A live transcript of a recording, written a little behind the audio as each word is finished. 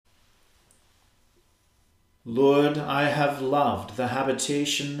Lord, I have loved the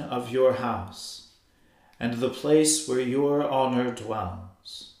habitation of your house, and the place where your honor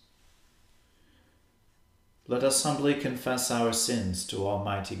dwells. Let us humbly confess our sins to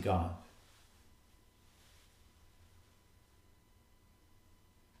Almighty God.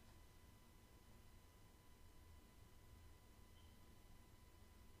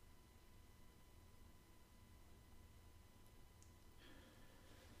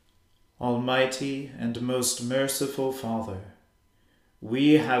 Almighty and most merciful Father,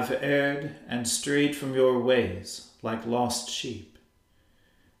 we have erred and strayed from your ways like lost sheep.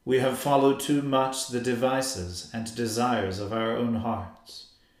 We have followed too much the devices and desires of our own hearts.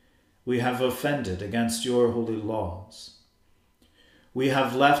 We have offended against your holy laws. We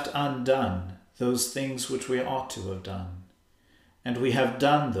have left undone those things which we ought to have done, and we have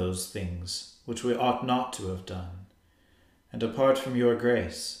done those things which we ought not to have done. And apart from your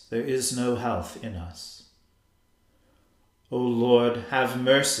grace, there is no health in us. O Lord, have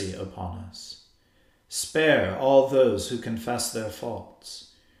mercy upon us. Spare all those who confess their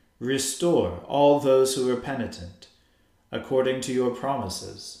faults. Restore all those who are penitent, according to your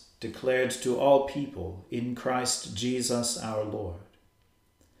promises, declared to all people in Christ Jesus our Lord.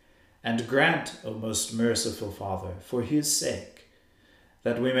 And grant, O most merciful Father, for his sake,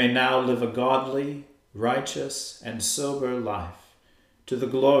 that we may now live a godly, righteous, and sober life, to the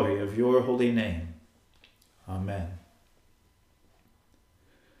glory of your holy name. Amen.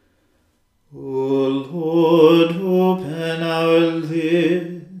 O Lord, open our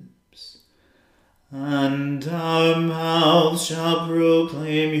lips, and our mouths shall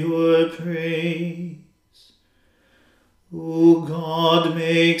proclaim your praise. O God,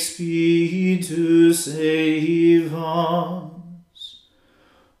 make speed to save us.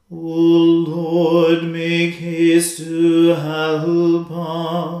 O Lord, make haste to help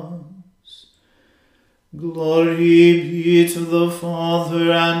us. Glory be to the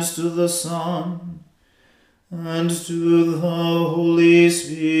Father, and to the Son, and to the Holy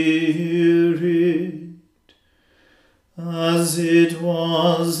Spirit, as it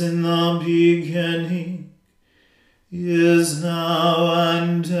was in the beginning, is now,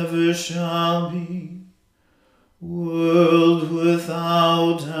 and ever shall be, world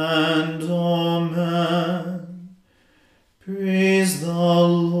without end. Amen. Praise the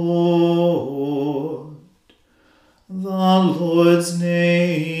Lord. The Lord's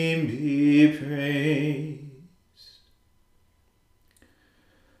name be praised.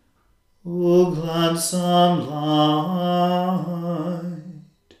 O gladsome light,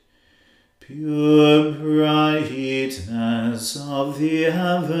 pure brightness of the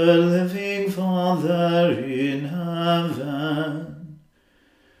ever-living Father in heaven,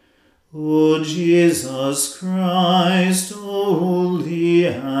 O Jesus Christ, holy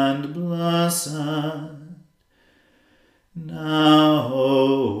and blessed, now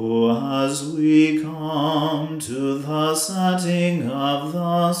as we come to the setting of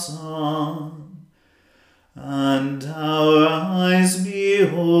the sun, and our eyes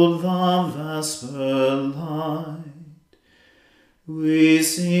behold the vesper light, we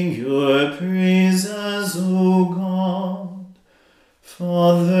sing your praises, O God,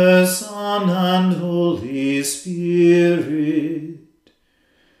 Father, Son, and Holy Spirit.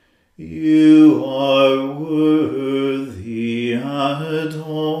 You are worthy at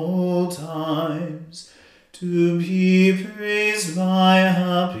all times to be praised by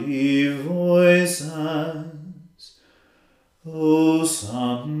happy voices, O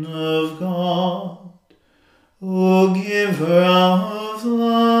Son of God, O Giver of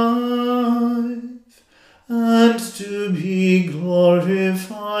life, and to be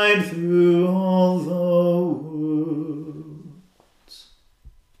glorified through all the worlds.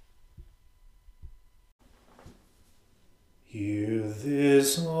 Hear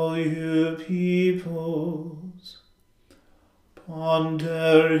this, all you peoples.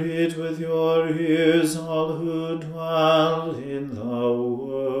 Ponder it with your ears, all who dwell in the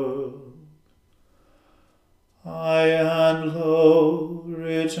world. High and low,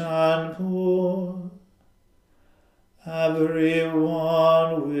 rich and poor, every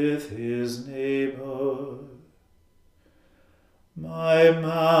one with his neighbor. My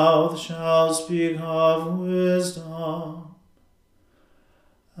mouth shall speak of wisdom,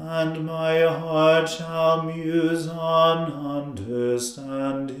 and my heart shall muse on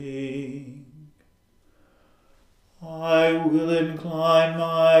understanding. I will incline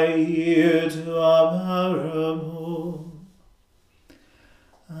my ear to a parable,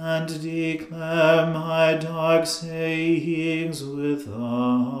 and declare my dark sayings with the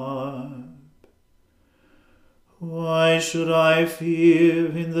harp. Why should I fear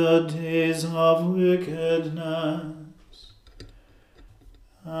in the days of wickedness?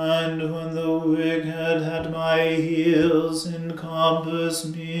 And when the wicked had my heels encompass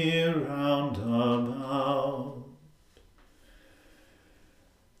me round about.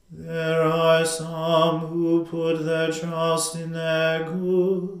 There are some who put their trust in their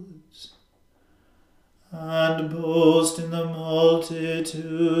goods, and boast in the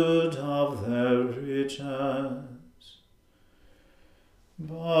multitude of their riches.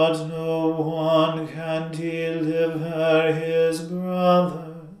 But no one can deliver his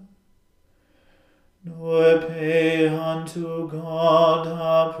brother, nor pay unto God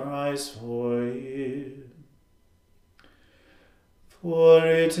a price for him. For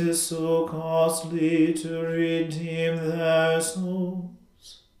it is so costly to redeem their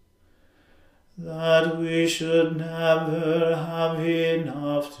souls, that we should never have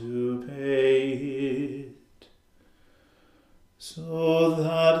enough to pay it, so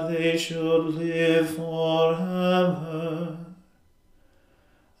that they should live forever,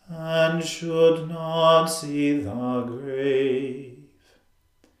 and should not see the grave.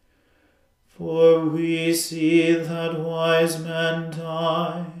 For we see that wise men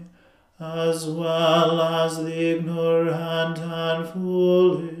die, as well as the ignorant and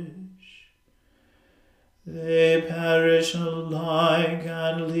foolish. They perish alike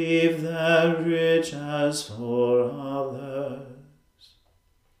and leave their riches for others.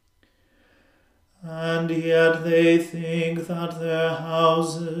 And yet they think that their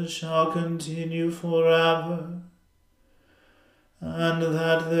houses shall continue forever, and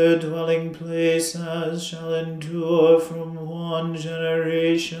that their dwelling places shall endure from one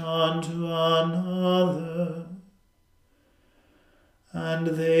generation to another. And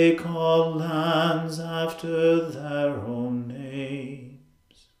they call lands after their own names.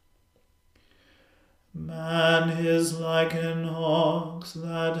 Man is like an ox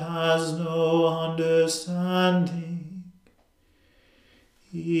that has no understanding.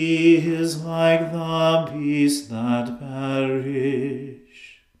 He is like the beasts that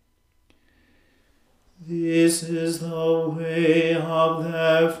perish. This is the way of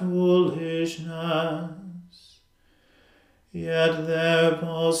their foolishness, yet their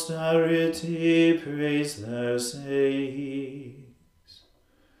posterity praise their sayings.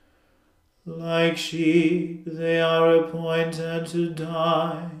 Like sheep they are appointed to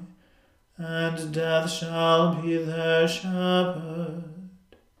die, and death shall be their shepherd.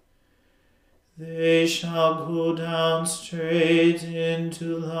 They shall go down straight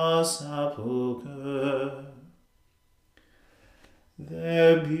into the sepulchre.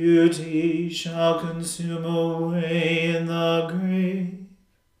 Their beauty shall consume away in the grave,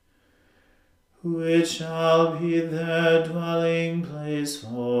 which shall be their dwelling place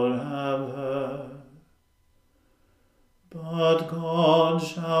forever. But God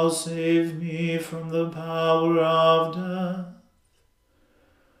shall save me from the power of death,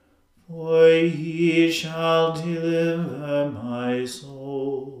 for he shall deliver my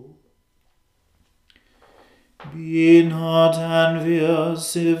soul. Be not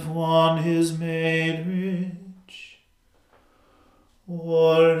envious if one is made rich,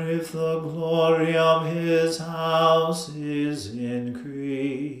 or if the glory of his house is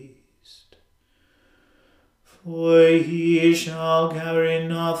increased. For he shall carry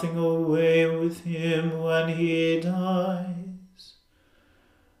nothing away with him when he dies,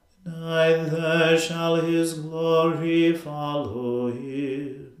 neither shall his glory follow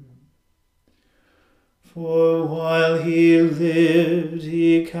him. For while he lived,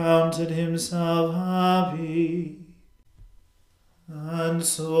 he counted himself happy, and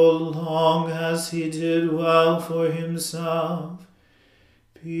so long as he did well for himself,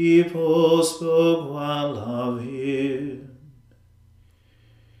 people spoke well of him.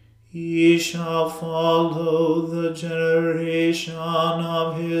 He shall follow the generation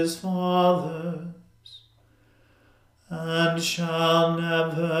of his fathers, and shall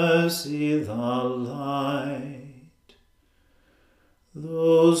never see the light.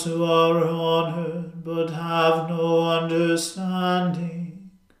 Those who are honored but have no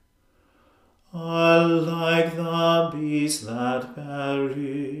understanding are like the beasts that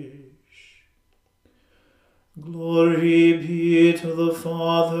perish. Glory be to the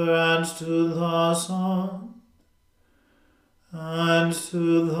Father, and to the Son, and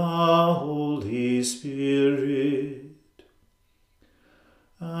to the Holy Spirit,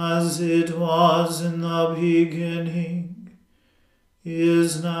 as it was in the beginning,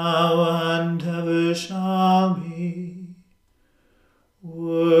 is now, and ever shall be,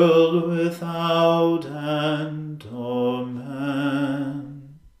 world without end.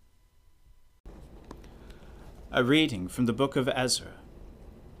 Amen. A reading from the book of Ezra.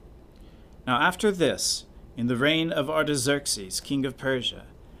 Now after this, in the reign of Artaxerxes, king of Persia,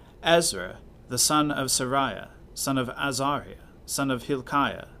 Ezra, the son of Seraiah, son of Azariah, son of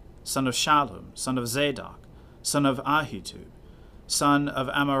Hilkiah, son of Shallum, son of Zadok, son of Ahitub, son of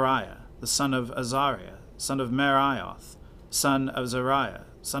Amariah, the son of Azariah, son of Meraioth, son of Zariah,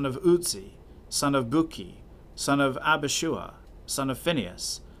 son of Uzzi, son of Buki, son of Abishua, son of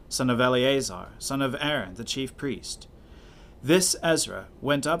Phinehas, son of Eleazar, son of Aaron, the chief priest. This Ezra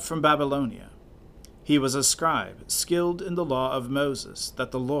went up from Babylonia. He was a scribe, skilled in the law of Moses,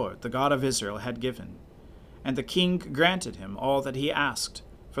 that the Lord, the God of Israel, had given. And the king granted him all that he asked,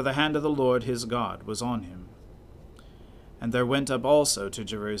 for the hand of the Lord his God was on him. And there went up also to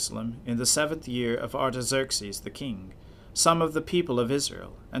Jerusalem, in the 7th year of Artaxerxes the king, some of the people of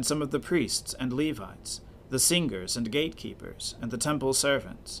Israel, and some of the priests and Levites, the singers and gatekeepers, and the temple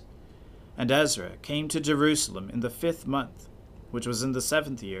servants. And Ezra came to Jerusalem in the 5th month, which was in the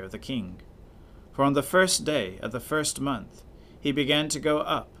 7th year of the king. For on the 1st day of the 1st month he began to go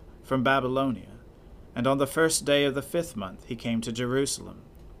up from Babylonia, and on the 1st day of the 5th month he came to Jerusalem,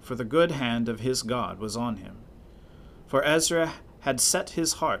 for the good hand of his God was on him. For Ezra had set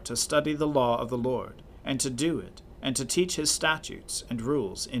his heart to study the law of the Lord, and to do it, and to teach his statutes and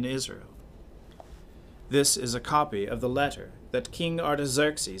rules in Israel. This is a copy of the letter that King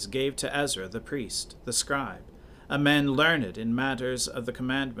Artaxerxes gave to Ezra the priest, the scribe, a man learned in matters of the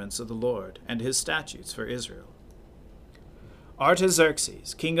commandments of the Lord and his statutes for Israel.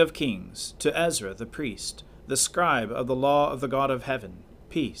 Artaxerxes, king of kings, to Ezra the priest, the scribe of the law of the God of heaven,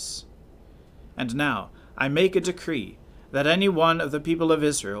 peace. And now I make a decree that any one of the people of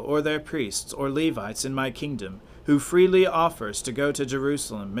Israel, or their priests or Levites in my kingdom, who freely offers to go to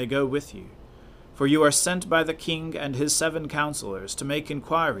Jerusalem, may go with you. For you are sent by the king and his 7 counselors to make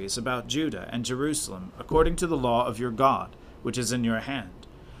inquiries about Judah and Jerusalem, according to the law of your God, which is in your hand,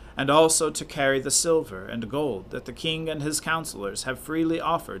 and also to carry the silver and gold that the king and his counselors have freely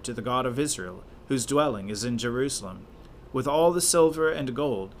offered to the God of Israel, whose dwelling is in Jerusalem, with all the silver and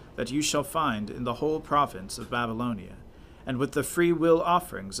gold that you shall find in the whole province of Babylonia, and with the free will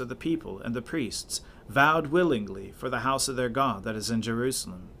offerings of the people and the priests, vowed willingly for the house of their God that is in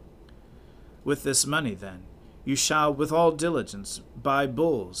Jerusalem. With this money, then, you shall with all diligence buy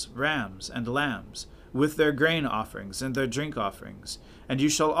bulls, rams, and lambs, with their grain offerings and their drink offerings, and you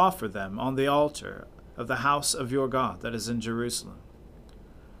shall offer them on the altar of the house of your God that is in Jerusalem.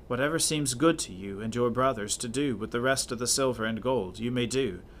 Whatever seems good to you and your brothers to do with the rest of the silver and gold, you may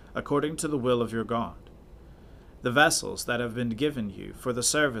do, according to the will of your God. The vessels that have been given you for the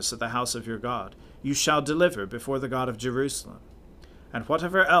service of the house of your God, you shall deliver before the God of Jerusalem. And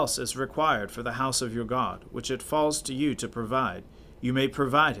whatever else is required for the house of your God, which it falls to you to provide, you may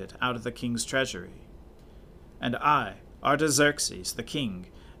provide it out of the king's treasury. And I, Artaxerxes the king,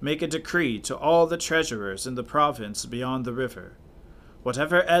 make a decree to all the treasurers in the province beyond the river.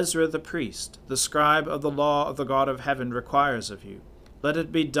 Whatever Ezra the priest, the scribe of the law of the God of heaven, requires of you, let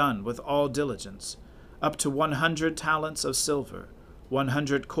it be done with all diligence, up to 100 talents of silver,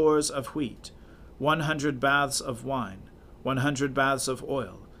 100 cores of wheat, 100 baths of wine, 100 baths of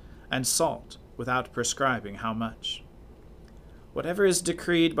oil, and salt, without prescribing how much. Whatever is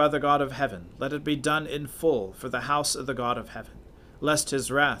decreed by the God of heaven, let it be done in full for the house of the God of heaven, lest his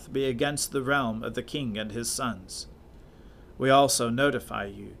wrath be against the realm of the king and his sons. We also notify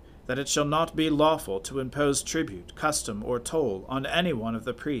you that it shall not be lawful to impose tribute, custom, or toll on any one of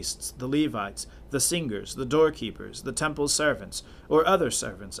the priests, the Levites, the singers, the doorkeepers, the temple servants, or other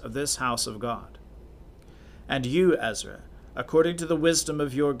servants of this house of God. And you, Ezra, according to the wisdom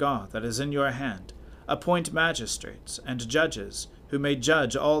of your God that is in your hand, appoint magistrates and judges who may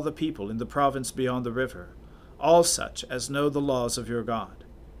judge all the people in the province beyond the river, all such as know the laws of your God.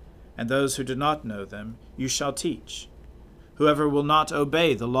 And those who do not know them you shall teach. Whoever will not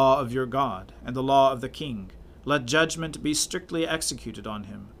obey the law of your God and the law of the king, let judgment be strictly executed on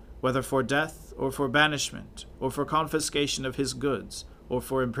him, whether for death or for banishment, or for confiscation of his goods, or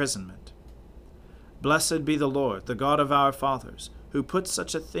for imprisonment. Blessed be the Lord, the God of our fathers, who put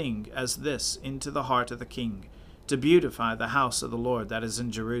such a thing as this into the heart of the king, to beautify the house of the Lord that is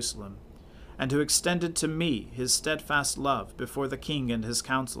in Jerusalem, and who extended to me his steadfast love before the king and his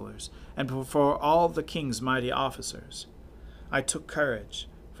counselors, and before all the king's mighty officers. I took courage,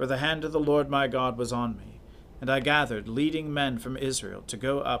 for the hand of the Lord my God was on me, and I gathered leading men from Israel to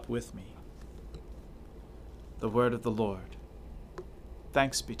go up with me. The word of the Lord.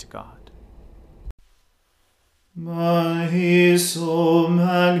 Thanks be to God. My soul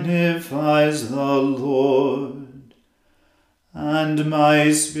magnifies the Lord, and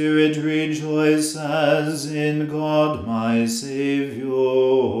my spirit rejoices in God my Saviour.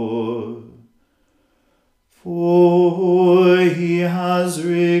 For he has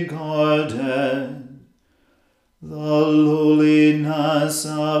regarded the lowliness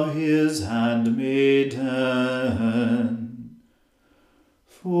of his handmaiden.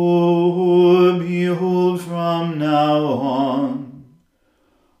 For behold, from now on,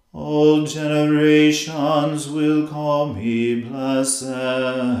 all generations will call me blessed.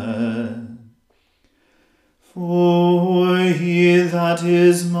 For he that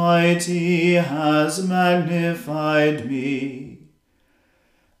is mighty has magnified me,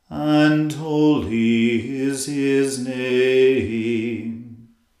 and holy is his name.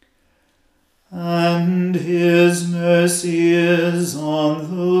 And his mercy is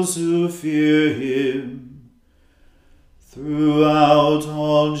on those who fear him throughout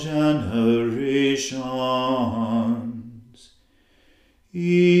all generations.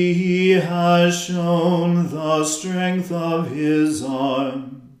 He has shown the strength of his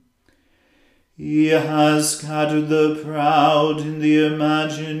arm. He has scattered the proud in the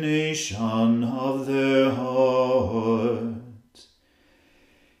imagination of their hearts.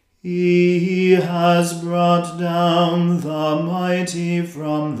 He has brought down the mighty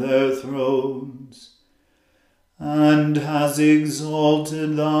from their thrones, and has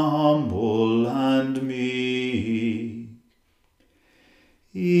exalted the humble and meek.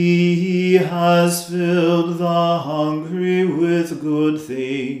 He has filled the hungry with good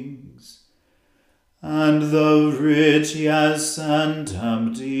things, and the rich he has sent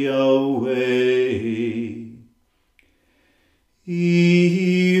empty away.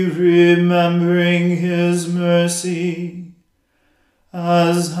 He, remembering his mercy,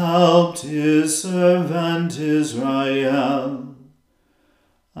 has helped his servant Israel,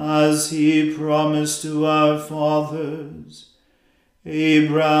 as he promised to our fathers,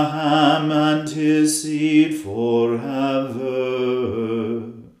 Abraham and his seed forever.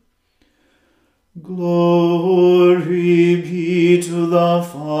 Glory be to the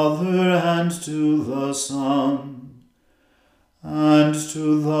Father and to the Son and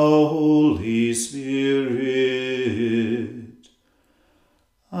to the Holy Spirit,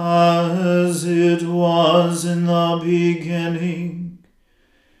 as it was in the beginning,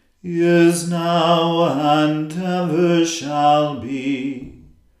 is now, and ever shall be,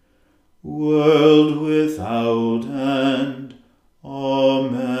 world without end.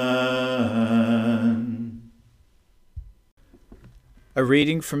 Amen. A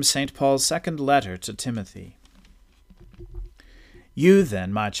reading from St. Paul's second letter to Timothy. You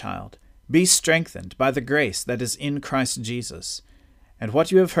then, my child, be strengthened by the grace that is in Christ Jesus, and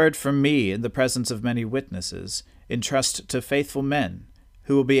what you have heard from me in the presence of many witnesses, entrust to faithful men,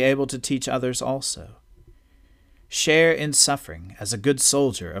 who will be able to teach others also. Share in suffering as a good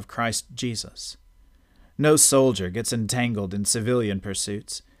soldier of Christ Jesus. No soldier gets entangled in civilian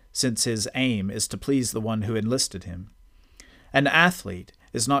pursuits, since his aim is to please the one who enlisted him. An athlete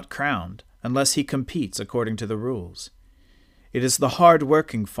is not crowned unless he competes according to the rules. It is the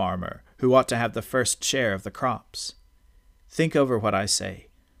hard-working farmer who ought to have the first share of the crops. Think over what I say,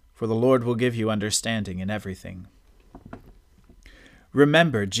 for the Lord will give you understanding in everything.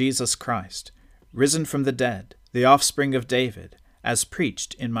 Remember Jesus Christ, risen from the dead, the offspring of David, as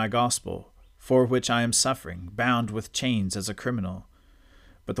preached in my gospel, for which I am suffering, bound with chains as a criminal.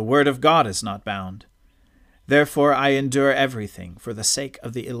 But the word of God is not bound. Therefore I endure everything for the sake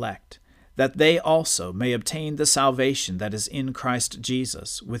of the elect, that they also may obtain the salvation that is in Christ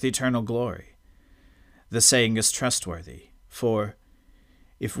Jesus with eternal glory. The saying is trustworthy, for,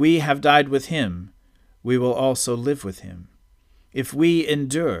 if we have died with him, we will also live with him. If we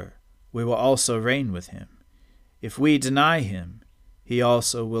endure, we will also reign with him. If we deny him, he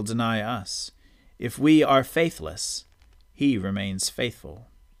also will deny us. If we are faithless, he remains faithful,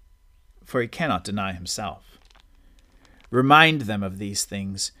 for he cannot deny himself. Remind them of these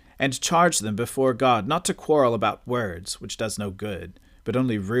things, and charge them before God not to quarrel about words, which does no good, but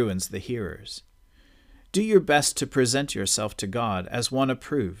only ruins the hearers. Do your best to present yourself to God as one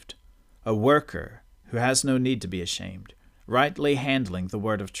approved, a worker who has no need to be ashamed, rightly handling the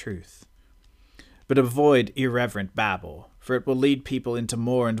word of truth. But avoid irreverent babble, for it will lead people into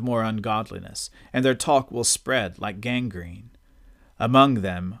more and more ungodliness, and their talk will spread like gangrene. Among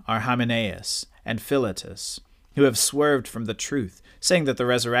them are Hymenaeus and Philetus, who have swerved from the truth, saying that the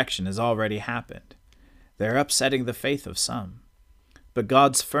resurrection has already happened. They are upsetting the faith of some. But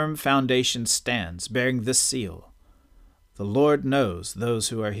God's firm foundation stands, bearing this seal: the Lord knows those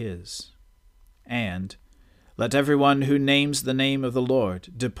who are his. And let everyone who names the name of the Lord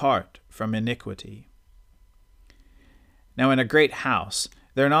depart from iniquity. Now in a great house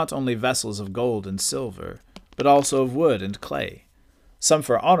there are not only vessels of gold and silver, but also of wood and clay, some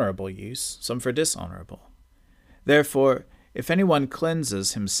for honorable use, some for dishonorable. Therefore, if anyone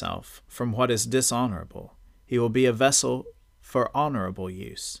cleanses himself from what is dishonorable, he will be a vessel for honorable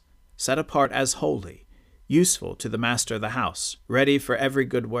use, set apart as holy, useful to the master of the house, ready for every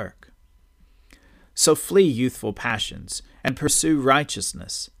good work. So flee youthful passions, and pursue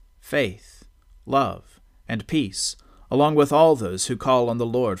righteousness, faith, love, and peace, along with all those who call on the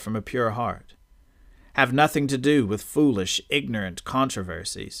Lord from a pure heart. Have nothing to do with foolish, ignorant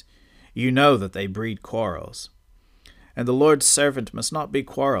controversies. You know that they breed quarrels. And the Lord's servant must not be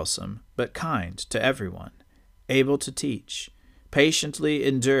quarrelsome, but kind to everyone, able to teach, patiently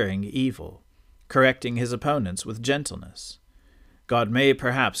enduring evil, correcting his opponents with gentleness. God may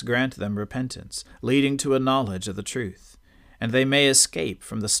perhaps grant them repentance, leading to a knowledge of the truth, and they may escape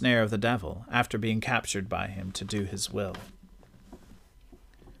from the snare of the devil after being captured by him to do his will.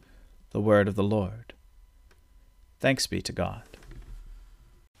 The word of the Lord. Thanks be to God.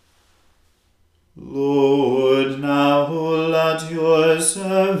 Lord, now let your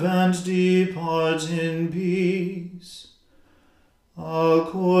servant depart in peace,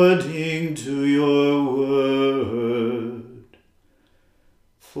 according to your word.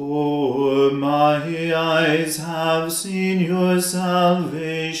 For my eyes have seen your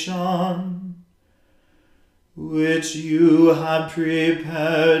salvation, which you have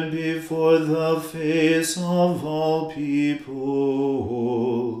prepared before the face of all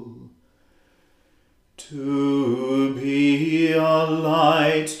people, to be a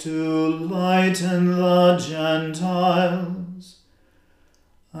light to lighten the Gentiles,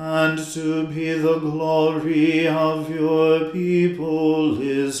 and to be the glory of your people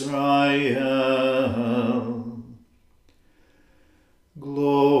Israel.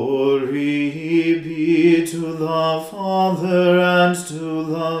 Glory be to the Father and to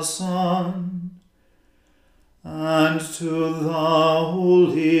the Son and to the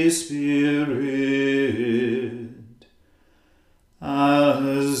Holy Spirit,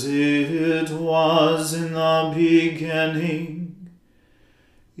 as it was in the beginning,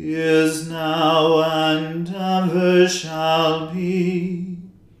 is now, and ever shall be,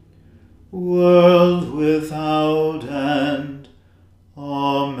 world without end.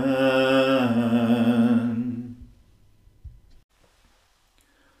 Amen.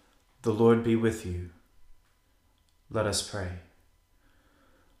 The Lord be with you. Let us pray.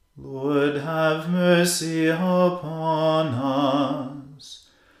 Lord, have mercy upon us.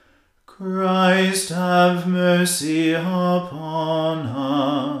 Christ, have mercy upon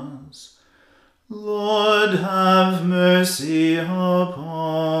us. Lord, have mercy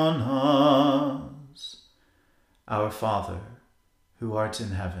upon us. Our Father, who art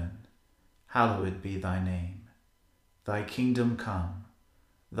in heaven, hallowed be thy name. Thy kingdom come,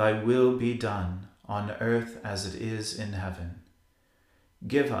 thy will be done on earth as it is in heaven.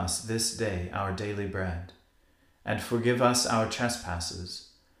 Give us this day our daily bread, and forgive us our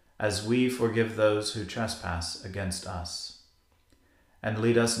trespasses, as we forgive those who trespass against us. And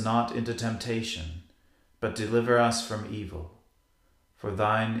lead us not into temptation, but deliver us from evil. For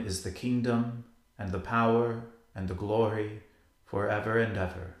thine is the kingdom, and the power, and the glory, forever and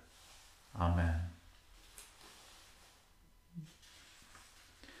ever. Amen.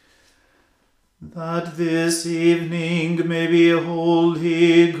 That this evening may be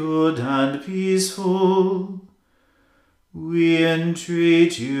wholly good and peaceful, we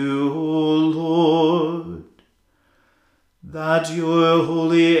entreat you, O Lord, that your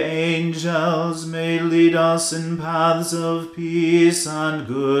holy angels may lead us in paths of peace and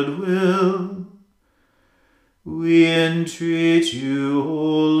goodwill. We entreat you,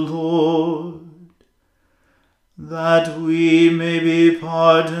 O Lord, that we may be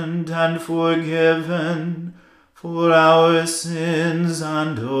pardoned and forgiven for our sins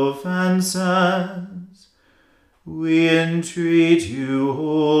and offenses. We entreat you,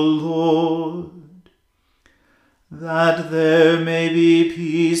 O Lord, that there may be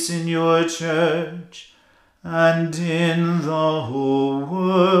peace in your church and in the whole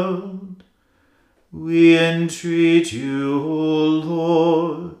world. We entreat you, O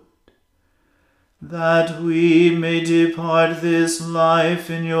Lord, that we may depart this life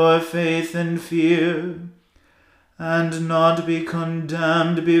in your faith and fear, and not be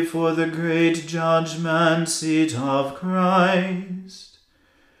condemned before the great judgment seat of Christ.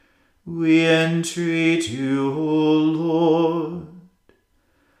 We entreat you, O Lord,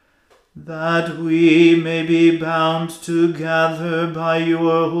 that we may be bound together by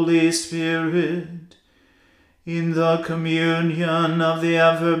your Holy Spirit in the communion of the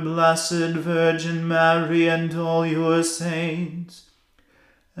ever-blessed Virgin Mary and all your saints,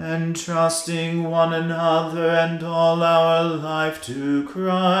 entrusting one another and all our life to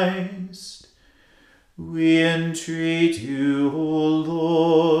Christ, we entreat you, O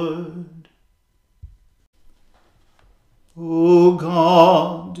Lord. O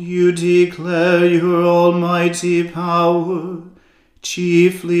God, you declare your almighty power,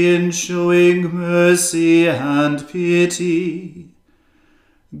 chiefly in showing mercy and pity.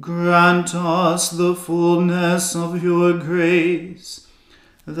 Grant us the fullness of your grace,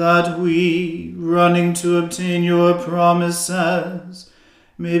 that we, running to obtain your promises,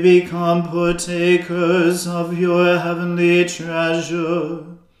 may become partakers of your heavenly treasure.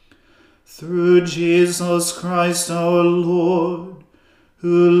 Through Jesus Christ our Lord,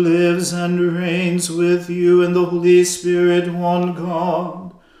 who lives and reigns with you in the Holy Spirit, one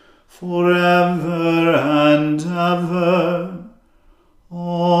God, forever and ever.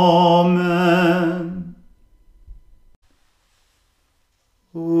 Amen.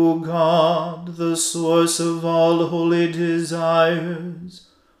 O God, the source of all holy desires,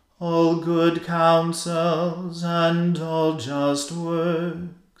 all good counsels, and all just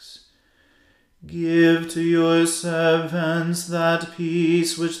works, give to your servants that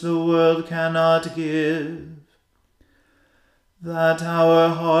peace which the world cannot give, that our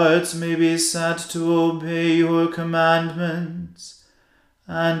hearts may be set to obey your commandments,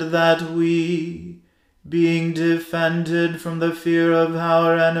 and that we, being defended from the fear of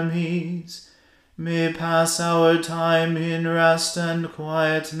our enemies, may pass our time in rest and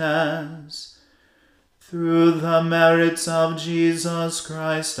quietness, through the merits of Jesus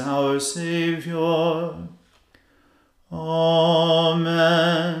Christ our Saviour.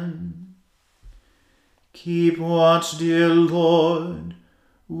 Amen. Keep watch, dear Lord,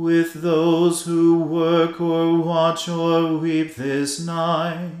 with those who work or watch or weep this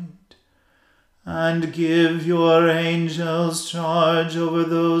night, and give your angels charge over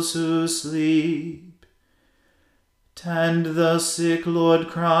those who sleep. Tend the sick, Lord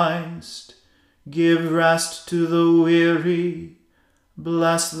Christ. Give rest to the weary,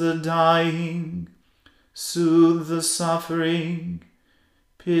 bless the dying, soothe the suffering,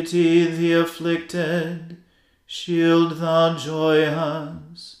 pity the afflicted, shield the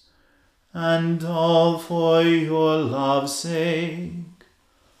joyous, and all for your love's sake.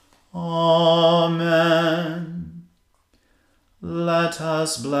 Amen. Let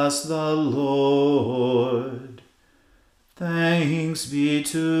us bless the Lord. Thanks be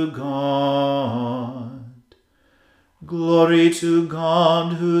to God. Glory to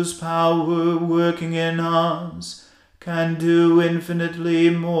God, whose power working in us can do infinitely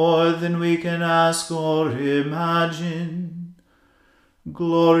more than we can ask or imagine.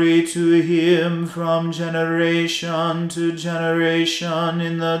 Glory to him from generation to generation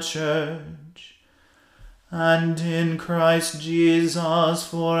in the Church, and in Christ Jesus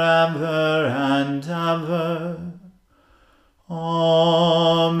forever and ever.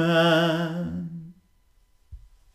 Amen.